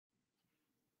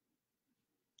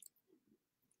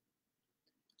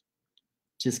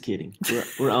Just kidding.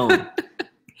 We're on.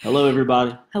 Hello,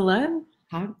 everybody. Hello.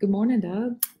 Hi. Good morning,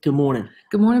 Doug. Good morning.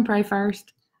 Good morning, Pray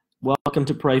First. Welcome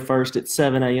to Pray First at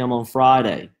 7 a.m. on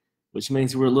Friday, which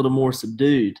means we're a little more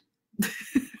subdued.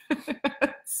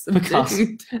 Because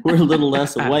we're a little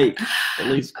less awake. At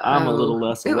least I'm a little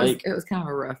less awake. It was kind of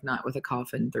a rough night with a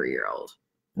coughing 3-year-old.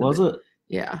 Was it?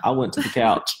 Yeah. I went to the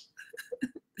couch.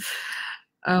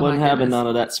 Wasn't having none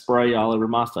of that spray all over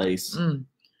my face.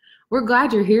 We're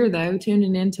glad you're here, though,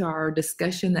 tuning into our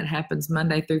discussion that happens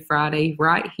Monday through Friday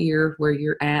right here where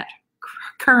you're at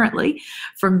currently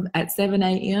at 7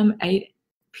 a.m., 8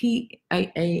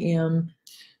 a.m.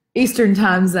 Eastern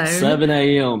time zone. 7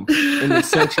 a.m. in the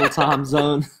Central time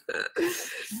zone.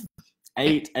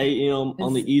 8 a.m.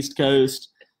 on the East Coast.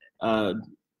 10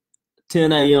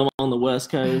 a.m. on the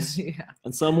West Coast. Yeah.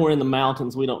 And somewhere in the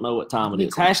mountains, we don't know what time it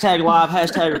is. Hashtag live,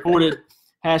 hashtag recorded,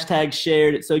 hashtag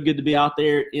shared. It's so good to be out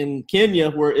there in Kenya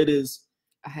where it is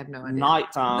I have no idea.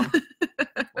 Nighttime.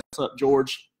 What's up,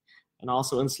 George? And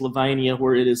also in Slovenia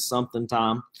where it is something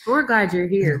time. We're glad you're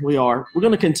here. We are. We're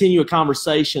going to continue a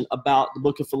conversation about the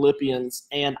book of Philippians.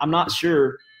 And I'm not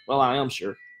sure, well, I am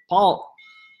sure. Paul,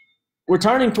 we're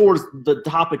turning towards the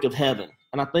topic of heaven.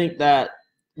 And I think that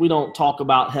we don't talk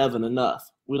about heaven enough.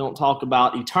 We don't talk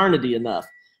about eternity enough.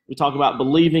 We talk about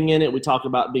believing in it. We talk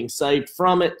about being saved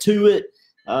from it, to it.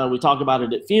 We talk about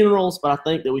it at funerals, but I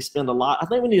think that we spend a lot. I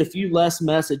think we need a few less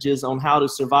messages on how to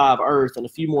survive earth and a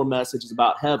few more messages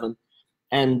about heaven,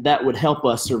 and that would help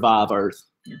us survive earth.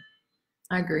 Yeah,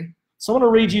 I agree. So I want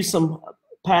to read you some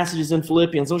passages in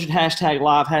Philippians. Those should hashtag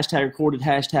live, hashtag recorded,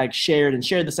 hashtag shared, and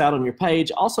share this out on your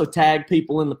page. Also tag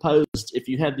people in the post if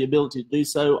you have the ability to do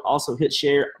so. Also hit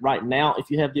share right now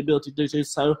if you have the ability to do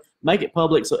so. Make it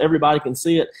public so everybody can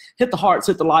see it. Hit the hearts,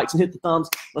 hit the likes, and hit the thumbs.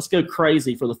 Let's go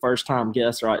crazy for the first time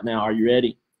guests right now. Are you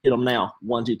ready? Hit them now.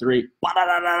 1, 2, 3. All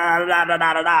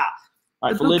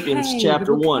right, Philippians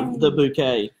chapter 1, the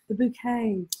bouquet. The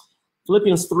bouquet.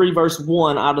 Philippians 3 verse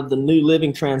 1 out of the New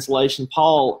Living Translation.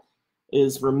 Paul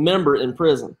is remember in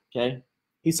prison, okay?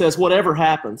 He says, whatever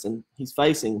happens, and he's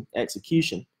facing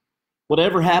execution.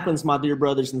 Whatever happens, my dear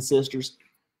brothers and sisters,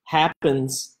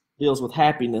 happens, deals with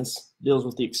happiness, deals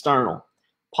with the external.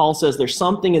 Paul says there's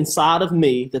something inside of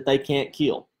me that they can't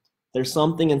kill. There's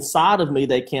something inside of me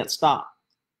they can't stop.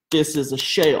 This is a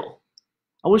shell.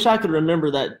 I wish I could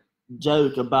remember that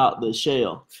joke about the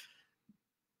shell.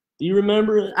 Do you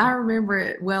remember it? I remember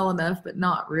it well enough, but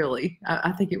not really.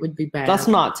 I think it would be bad. Let's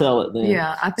not tell it then.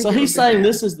 Yeah, I think so. He's saying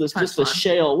this is just a punchline.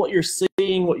 shell. What you're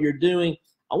seeing, what you're doing.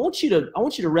 I want you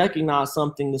to recognize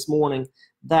something this morning,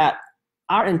 that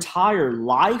our entire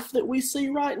life that we see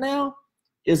right now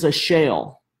is a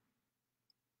shell.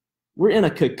 We're in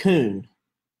a cocoon.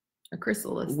 A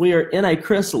chrysalis. We are in a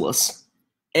chrysalis.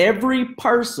 Every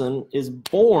person is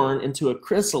born into a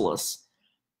chrysalis.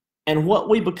 And what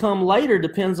we become later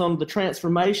depends on the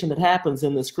transformation that happens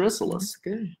in this chrysalis. That's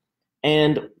good.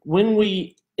 And when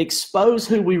we expose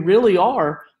who we really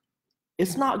are,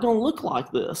 it's not going to look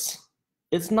like this.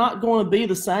 It's not going to be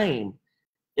the same.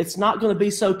 It's not going to be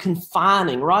so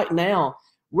confining. Right now,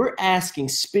 we're asking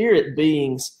spirit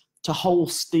beings to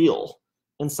hold still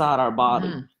inside our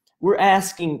body. We're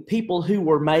asking people who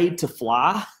were made to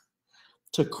fly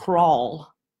to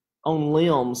crawl on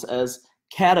limbs as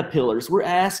caterpillars. We're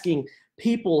asking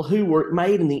people who were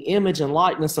made in the image and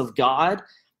likeness of God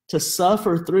to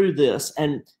suffer through this.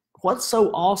 And what's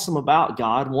so awesome about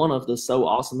God, one of the so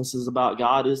awesomenesses about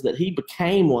God, is that he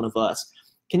became one of us.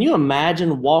 Can you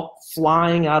imagine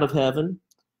flying out of heaven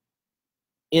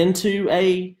into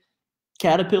a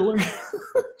caterpillar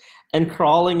and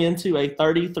crawling into a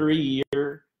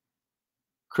 33-year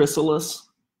chrysalis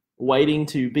waiting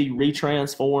to be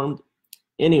retransformed?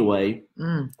 Anyway,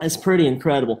 it's pretty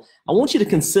incredible. I want you to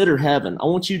consider heaven. I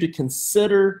want you to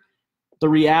consider the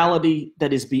reality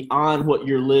that is beyond what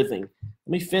you're living.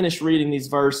 Let me finish reading these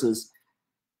verses.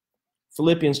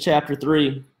 Philippians chapter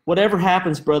 3. Whatever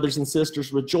happens, brothers and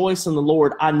sisters, rejoice in the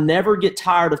Lord. I never get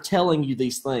tired of telling you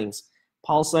these things.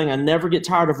 Paul's saying, I never get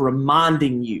tired of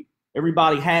reminding you.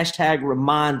 Everybody, hashtag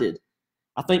reminded.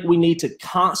 I think we need to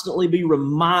constantly be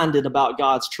reminded about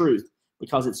God's truth,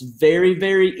 because it's very,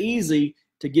 very easy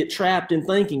to get trapped in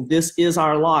thinking this is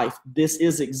our life, this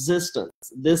is existence,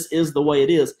 this is the way it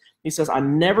is. He says, I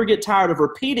never get tired of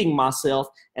repeating myself,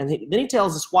 and then he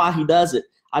tells us why he does it.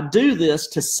 I do this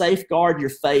to safeguard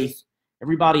your faith.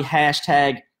 Everybody,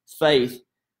 hashtag faith.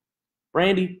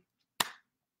 Brandy,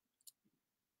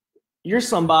 you're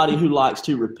somebody who likes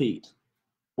to repeat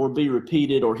or be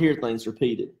repeated or hear things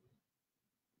repeated.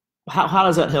 How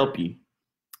does that help you?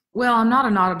 Well, I'm not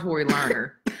an auditory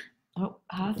learner.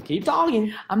 Keep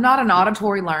talking. I'm not an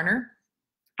auditory learner.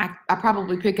 I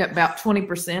probably pick up about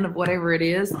 20% of whatever it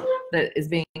is that is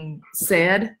being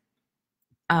said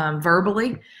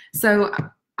verbally. So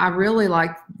I really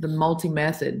like the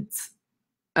multi-methods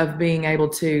of being able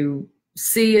to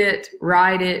see it,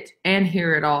 write it, and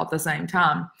hear it all at the same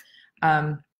time.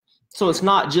 So it's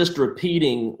not just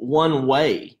repeating one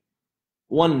way,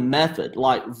 one method,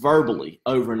 like verbally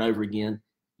over and over again.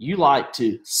 You like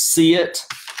to see it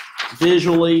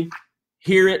visually,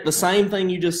 hear it, the same thing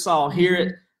you just saw, hear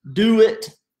it, do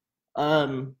it,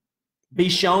 be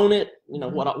shown it. You know,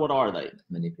 what are they?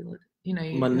 Manipulative. You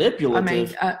know, manipulative. I mean,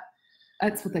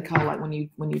 that's what they call like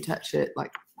when you touch it,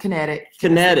 like kinetic.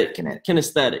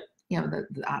 Kinesthetic. You know,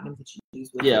 the items that you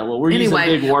use. Yeah, well, we're using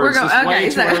big words. It's way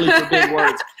too early for big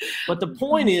words. But the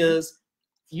point is,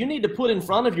 you need to put in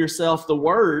front of yourself the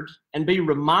word and be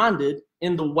reminded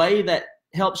in the way that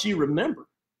helps you remember.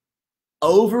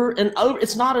 Over and over.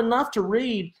 It's not enough to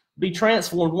read, be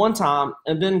transformed one time,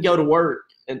 and then go to work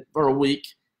for a week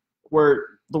where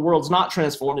the world's not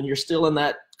transformed and you're still in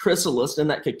that chrysalis, in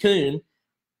that cocoon.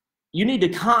 You need to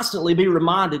constantly be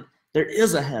reminded there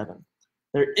is a heaven.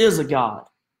 There is a God.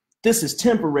 This is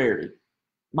temporary.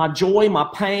 My joy, my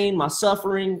pain, my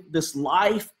suffering, this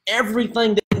life,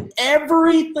 everything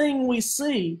we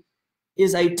see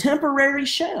is a temporary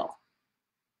shell.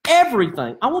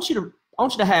 Everything. I want you to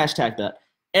hashtag that.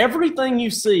 Everything you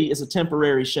see is a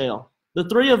temporary shell. The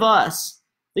three of us,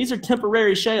 these are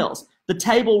temporary shells. The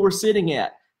table we're sitting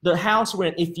at, the house we're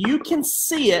in, if you can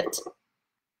see it,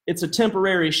 it's a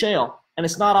temporary shell. And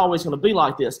it's not always going to be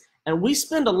like this. And we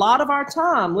spend a lot of our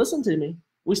time, listen to me,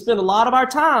 we spend a lot of our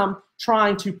time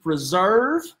trying to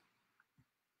preserve,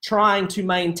 trying to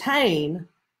maintain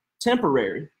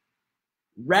temporary,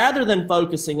 rather than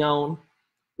focusing on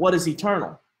what is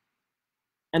eternal.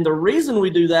 And the reason we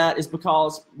do that is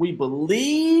because we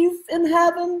believe in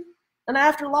heaven and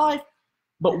afterlife,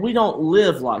 but we don't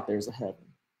live like there's a heaven.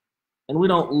 And we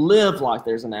don't live like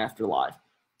there's an afterlife.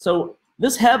 So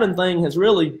this heaven thing has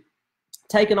really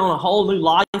taken on a whole new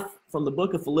life from the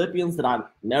book of Philippians that I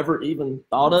never even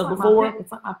thought of before. It's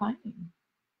like my painting.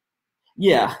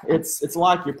 Yeah, it's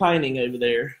like your painting over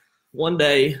there. One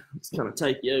day, let's kind of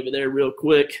take you over there real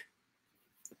quick.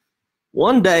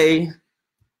 One day,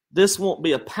 this won't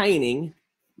be a painting.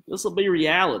 This will be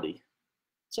reality.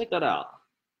 Check that out.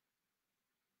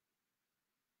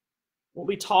 Won't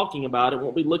be talking about it.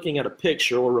 Won't be looking at a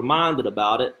picture or reminded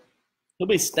about it. He'll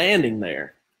be standing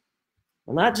there.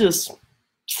 And that's just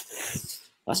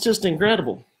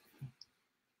incredible.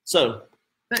 So,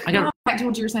 but back to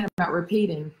what you were saying about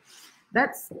repeating.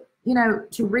 That's,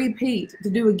 to repeat, to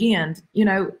do again,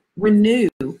 renew.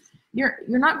 You're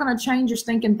not going to change your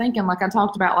stinking thinking like I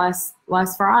talked about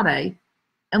last Friday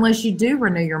unless you do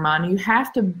renew your mind. You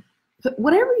have to put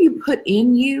whatever you put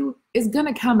in you is going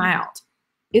to come out.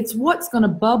 It's what's going to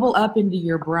bubble up into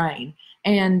your brain,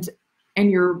 and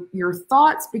your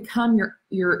thoughts become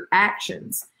your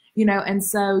actions. And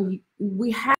so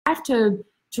we have to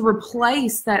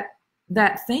replace that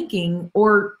thinking,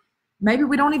 or maybe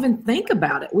we don't even think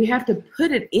about it. We have to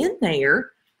put it in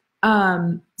there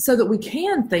so that we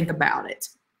can think about it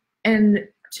and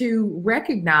to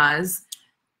recognize.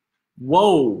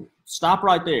 Whoa, stop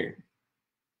right there.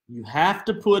 You have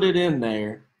to put it in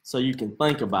there so you can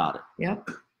think about it. Yep.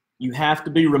 You have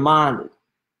to be reminded.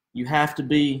 You have to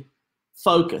be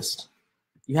focused.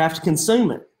 You have to consume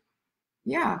it.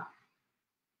 Yeah.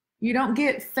 You don't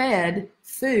get fed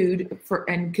food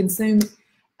and consume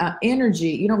energy.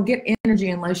 You don't get energy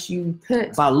unless you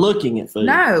put by looking at food.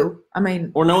 No, I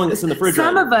mean, or knowing it's in the refrigerator.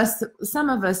 Some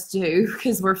of us do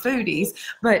because we're foodies,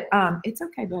 but it's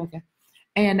okay, Becca.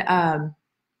 And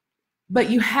but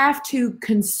you have to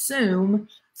consume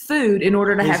food in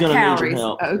order to have calories.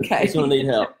 Okay, he's gonna need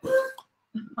help.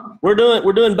 We're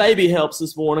doing baby helps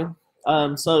this morning.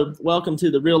 So welcome to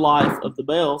the real life of the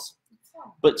Bells.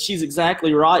 But she's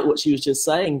exactly right what she was just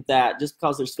saying, that just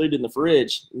because there's food in the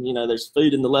fridge, there's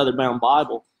food in the leather-bound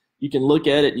Bible, you can look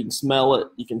at it, you can smell it,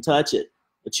 you can touch it,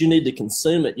 but you need to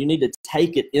consume it. You need to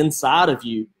take it inside of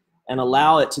you and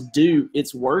allow it to do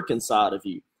its work inside of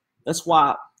you. That's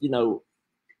why,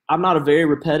 I'm not a very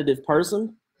repetitive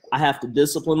person. I have to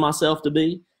discipline myself to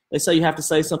be. They say you have to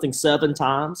say something 7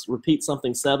 times, repeat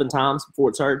something 7 times before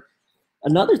it's heard.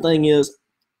 Another thing is,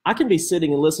 I can be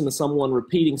sitting and listening to someone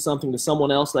repeating something to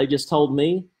someone else they just told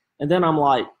me, and then I'm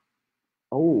like,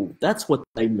 oh, that's what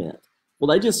they meant. Well,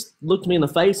 they just looked me in the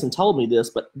face and told me this,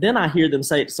 but then I hear them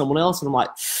say it to someone else, and I'm like,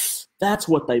 that's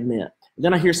what they meant. And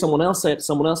then I hear someone else say it to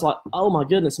someone else, like, oh my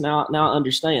goodness, now I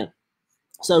understand.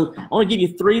 So I want to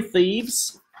give you 3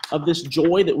 thieves of this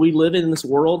joy that we live in this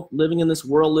world, living in this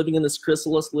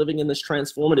chrysalis, living in this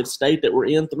transformative state that we're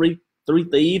in. Three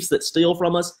thieves that steal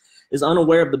from us is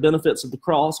unaware of the benefits of the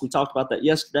cross. We talked about that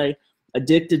yesterday.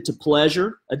 Addicted to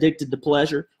pleasure,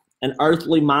 and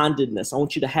earthly mindedness. I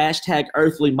want you to hashtag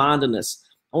earthly mindedness.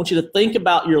 I want you to think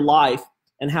about your life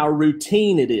and how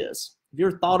routine it is. Have you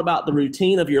ever thought about the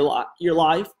routine of your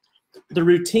life? The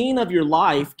routine of your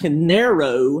life can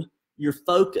narrow your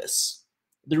focus.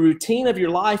 The routine of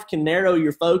your life can narrow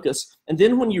your focus. And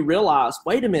then when you realize,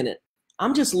 wait a minute,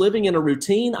 I'm just living in a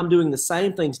routine. I'm doing the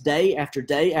same things day after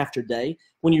day after day.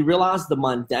 When you realize the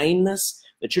mundaneness,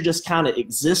 that you're just kind of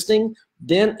existing,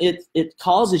 then it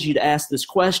causes you to ask this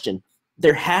question.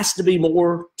 There has to be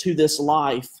more to this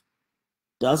life,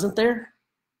 doesn't there?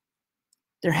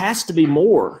 There has to be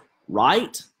more,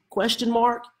 right? Question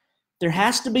mark. There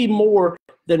has to be more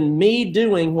than me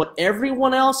doing what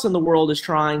everyone else in the world is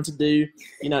trying to do.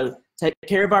 You know, take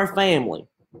care of our family,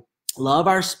 love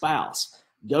our spouse,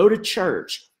 go to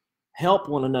church, help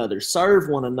one another, serve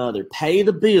one another, pay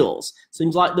the bills.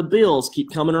 Seems like the bills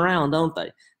keep coming around, don't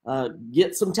they?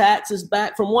 Get some taxes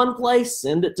back from one place,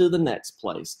 send it to the next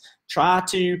place. Try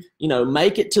to,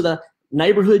 make it to the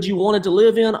neighborhood you wanted to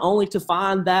live in, only to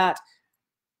find that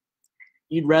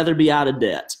you'd rather be out of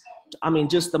debt. I mean,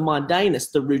 just the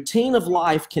mundaneness, the routine of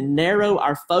life can narrow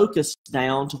our focus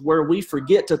down to where we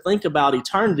forget to think about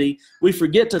eternity. We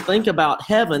forget to think about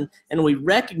heaven, and we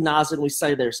recognize it and we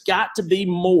say, there's got to be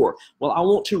more. Well, I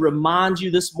want to remind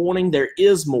you this morning, there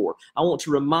is more. I want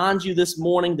to remind you this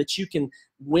morning that you can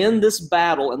win this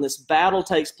battle, and this battle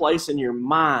takes place in your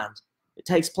mind. It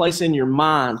takes place in your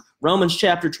mind. Romans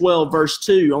chapter 12, verse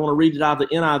 2, I want to read it out of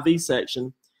the NIV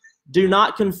section. Do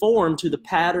not conform to the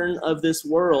pattern of this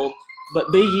world,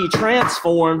 but be ye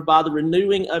transformed by the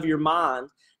renewing of your mind.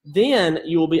 Then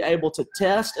you will be able to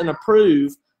test and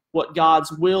approve what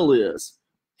God's will is.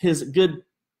 His good,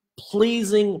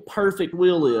 pleasing, perfect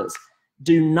will is.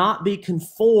 Do not be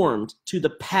conformed to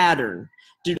the pattern.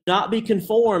 Do not be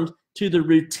conformed to the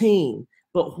routine.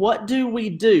 But what do we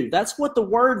do? That's what the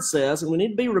word says, and we need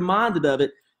to be reminded of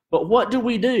it. But what do?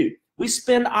 We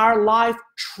spend our life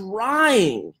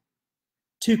trying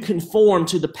to conform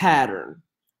to the pattern,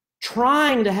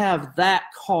 trying to have that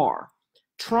car,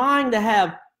 trying to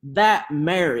have that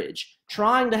marriage,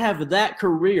 trying to have that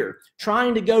career,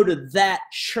 trying to go to that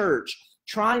church,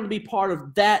 trying to be part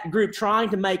of that group, trying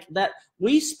to make that.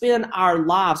 We spend our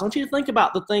lives. I want you to think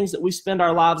about the things that we spend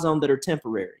our lives on that are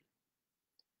temporary.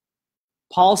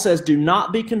 Paul says, do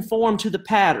not be conformed to the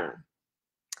pattern.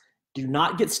 Do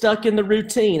not get stuck in the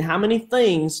routine. How many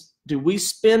things do we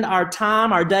spend our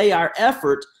time, our day, our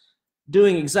effort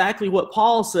doing exactly what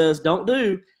Paul says don't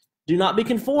do? Do not be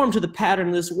conformed to the pattern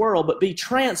of this world, but be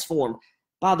transformed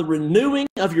by the renewing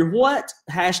of your what?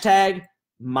 Hashtag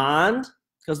mind,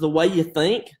 because the way you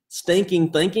think,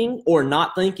 stinking thinking, or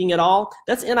not thinking at all.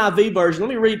 That's NIV version. Let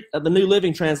me read the New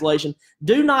Living Translation.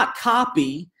 Do not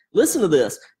copy, listen to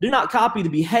this, do not copy the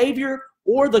behavior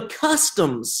or the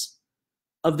customs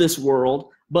of this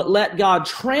world, but let God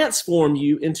transform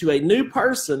you into a new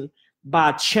person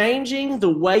by changing the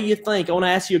way you think. I want to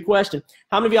ask you a question.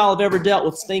 How many of y'all have ever dealt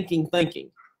with stinking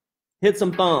thinking? Hit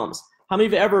some thumbs. How many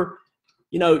of you ever,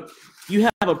 you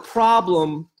have a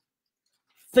problem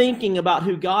thinking about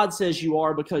who God says you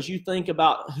are because you think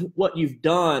about what you've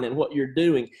done and what you're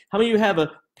doing? How many of you have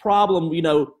a problem,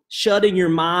 shutting your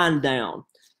mind down,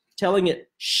 telling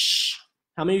it, shh?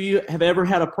 How many of you have ever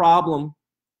had a problem?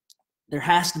 There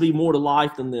has to be more to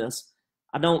life than this.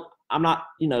 I'm not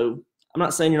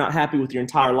saying you're not happy with your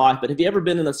entire life, but have you ever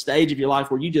been in a stage of your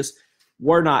life where you just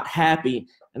were not happy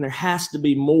and there has to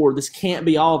be more? This can't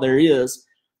be all there is.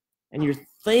 And you're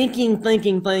thinking.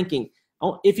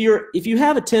 If you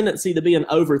have a tendency to be an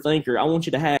overthinker, I want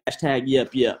you to hashtag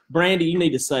yep. Brandy, you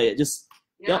need to say it. Just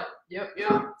yep.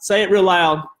 Say it real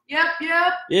loud.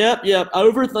 Yep.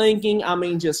 Overthinking, I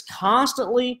mean just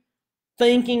constantly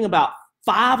thinking about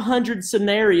 500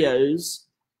 scenarios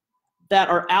that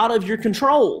are out of your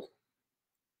control.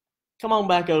 Come on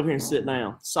back over here and sit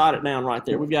down. Side it down right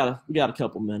there. We got a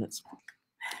couple minutes.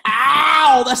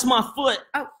 Ow! That's my foot.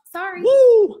 Oh, sorry.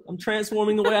 Woo! I'm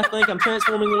transforming the way I think. I'm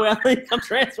transforming the way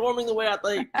I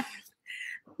think.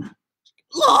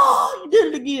 Oh, you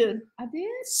did it again. I did?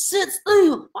 Sit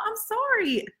still. Well, I'm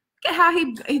sorry. Look at how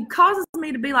he causes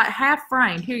me to be like half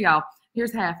framed. Here, y'all.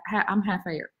 Here's half. I'm half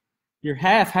hair. You're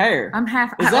half hair. I'm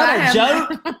half. Is that a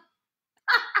joke?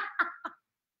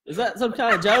 Is that some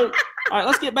kind of joke? All right,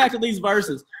 let's get back to these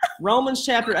verses. Romans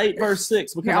chapter 8, verse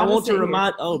 6, because I want to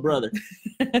remind, oh, brother.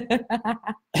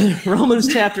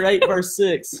 Romans chapter 8, verse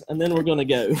 6, and then we're going to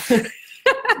go.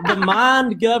 The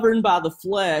mind governed by the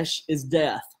flesh is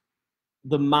death.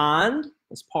 The mind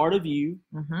is part of you.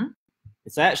 Mm-hmm.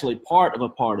 It's actually part of a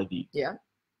part of you. Yeah.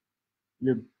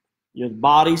 Your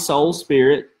body, soul,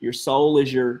 spirit. Your soul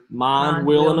is your mind,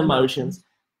 will, and emotions.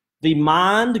 The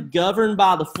mind governed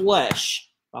by the flesh,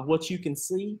 by what you can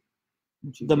see.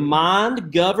 The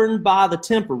mind governed by the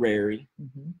temporary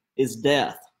is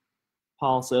death.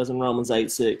 Paul says in Romans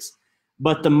 8:6.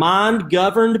 But the mind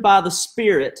governed by the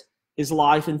Spirit is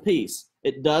life and peace.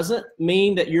 It doesn't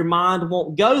mean that your mind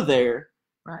won't go there,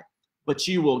 right? But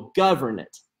you will govern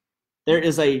it. There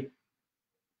is a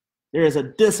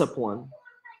discipline.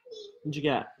 What you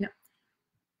got? Yeah.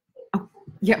 Oh,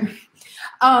 yeah.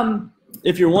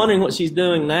 If you're wondering what she's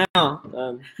doing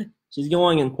now, she's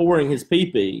going and pouring his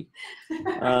pee-pee.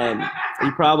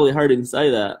 You probably heard him say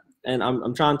that. And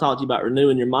I'm trying to talk to you about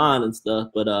renewing your mind and stuff.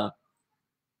 But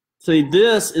see,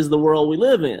 this is the world we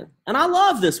live in. And I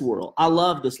love this world. I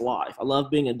love this life. I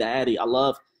love being a daddy. I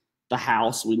love the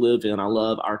house we live in. I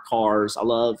love our cars. I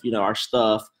love, our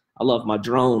stuff. I love my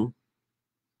drone.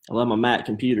 I love my Mac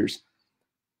computers.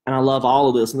 And I love all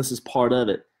of this, and this is part of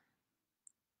it.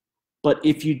 But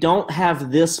if you don't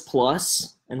have this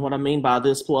plus, and what I mean by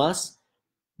this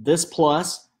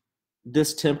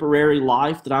temporary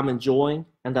life that I'm enjoying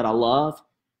and that I love,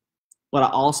 but I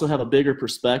also have a bigger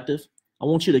perspective, I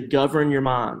want you to govern your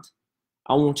mind.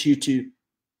 I want you to,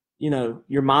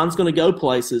 your mind's going to go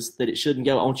places that it shouldn't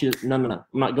go. I want you to, no, I'm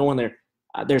not going there.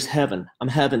 There's heaven. I'm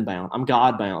heaven bound. I'm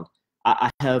God bound.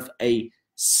 I have a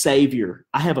Savior.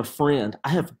 I have a friend. I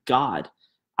have God.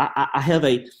 I have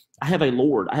a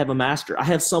Lord. I have a master. I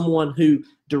have someone who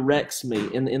directs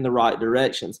me in the right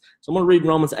directions. So I'm going to read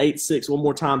Romans 8:6 one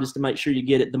more time just to make sure you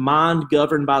get it. The mind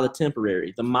governed by the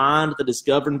temporary. The mind that is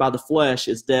governed by the flesh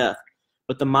is death.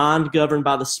 But the mind governed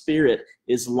by the Spirit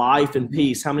is life and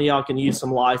peace. How many of y'all can use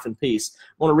some life and peace?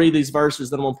 I want to read these verses,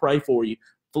 then I'm going to pray for you.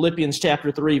 Philippians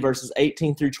chapter 3, verses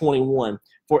 18 through 21.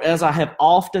 For as I have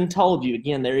often told you,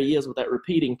 again, there he is with that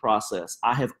repeating process.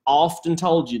 I have often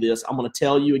told you this. I'm going to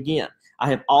tell you again. I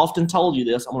have often told you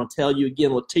this. I'm going to tell you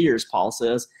again with tears, Paul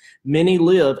says. Many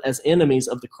live as enemies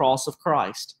of the cross of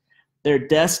Christ. Their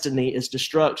destiny is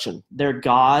destruction. Their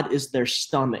God is their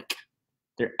stomach,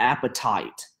 their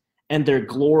appetite, and their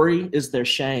glory is their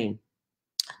shame.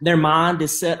 Their mind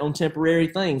is set on temporary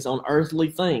things, on earthly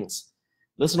things.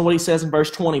 Listen to what he says in verse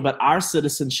 20. But our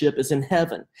citizenship is in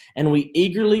heaven, and we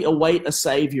eagerly await a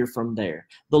Savior from there,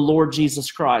 the Lord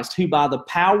Jesus Christ, who by the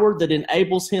power that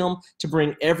enables him to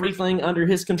bring everything under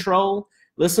his control,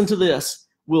 listen to this,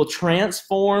 will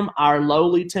transform our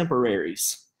lowly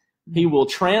temporaries. He will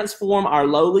transform our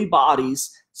lowly bodies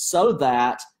so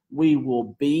that we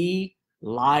will be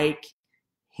like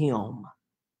him.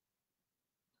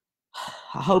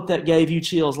 I hope that gave you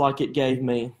chills like it gave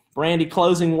me. Brandy,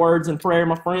 closing words and prayer,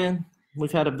 my friend. We've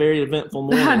had a very eventful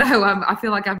morning. I know. I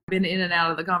feel like I've been in and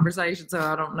out of the conversation, so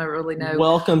I don't really know.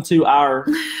 Welcome to our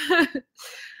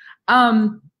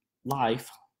life.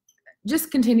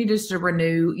 Just continue just to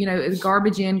renew. It's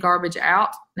garbage in, garbage out,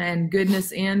 and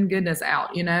goodness in, goodness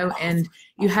out. And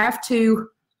you have to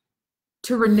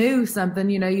renew something.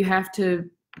 You have to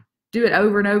do it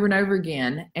over and over and over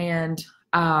again, and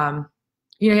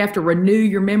you have to renew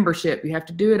your membership. You have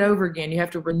to do it over again. You have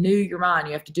to renew your mind.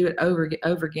 You have to do it over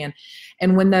again.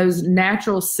 And when those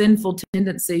natural sinful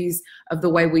tendencies of the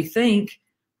way we think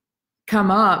come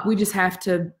up, we just have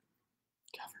to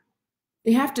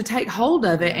take hold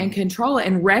of it and control it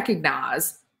and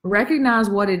recognize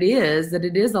what it is, that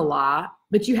it is a lie.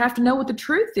 But you have to know what the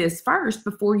truth is first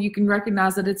before you can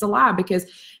recognize that it's a lie. Because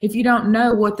if you don't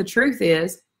know what the truth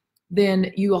is,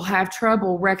 then you will have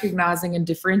trouble recognizing and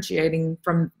differentiating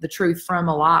from the truth from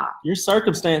a lie. Your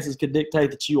circumstances could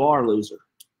dictate that you are a loser.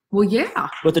 Well, yeah.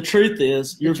 But the truth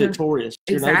is you're victorious.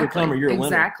 You're an overcomer. You're a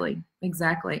winner.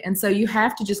 Exactly. And so you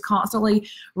have to just constantly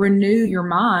renew your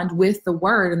mind with the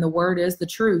Word, and the Word is the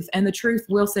truth, and the truth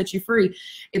will set you free.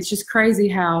 It's just crazy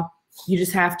how you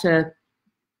just have to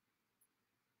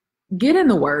get in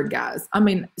the Word, guys. I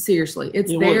mean, seriously,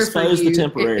 it's there for you. It will expose the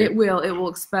temporary. It will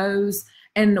expose.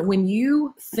 And when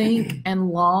you think and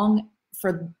long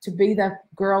to be that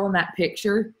girl in that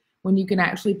picture, when you can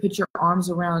actually put your arms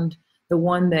around the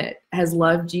one that has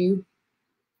loved you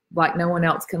like no one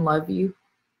else can love you,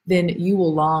 then you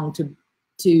will long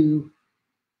to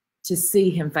see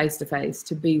him face to face,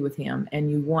 to be with him,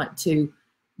 and you want to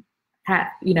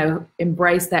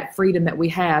embrace that freedom that we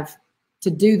have to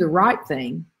do the right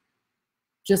thing,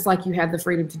 just like you have the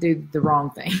freedom to do the wrong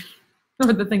thing.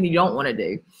 Or the thing you don't want to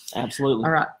do. Absolutely.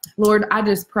 All right. Lord, I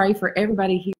just pray for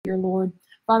everybody here, Lord.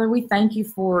 Father, we thank you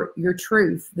for your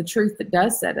truth, the truth that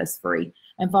does set us free.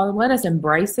 And Father, let us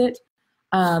embrace it.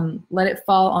 Let it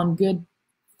fall on good,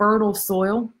 fertile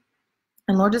soil.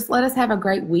 And Lord, just let us have a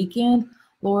great weekend.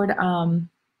 Lord,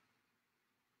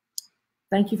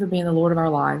 thank you for being the Lord of our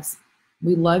lives.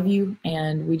 We love you,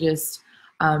 and we just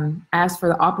ask for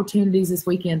the opportunities this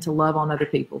weekend to love on other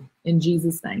people. In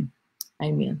Jesus' name,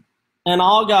 amen. And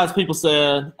all God's people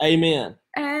said, amen.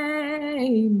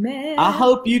 Amen. I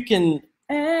hope you can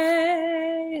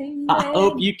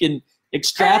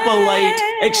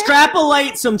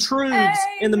extrapolate some truths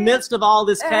in the midst of all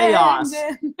this chaos.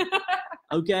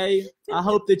 Okay? I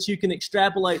hope that you can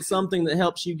extrapolate something that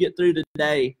helps you get through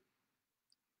today.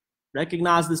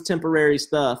 Recognize this temporary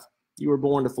stuff. You were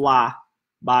born to fly.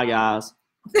 Bye, guys.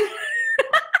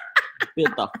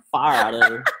 Bit the fire out of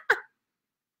her.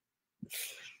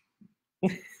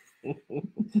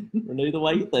 Renew the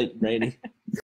way you think, Brady.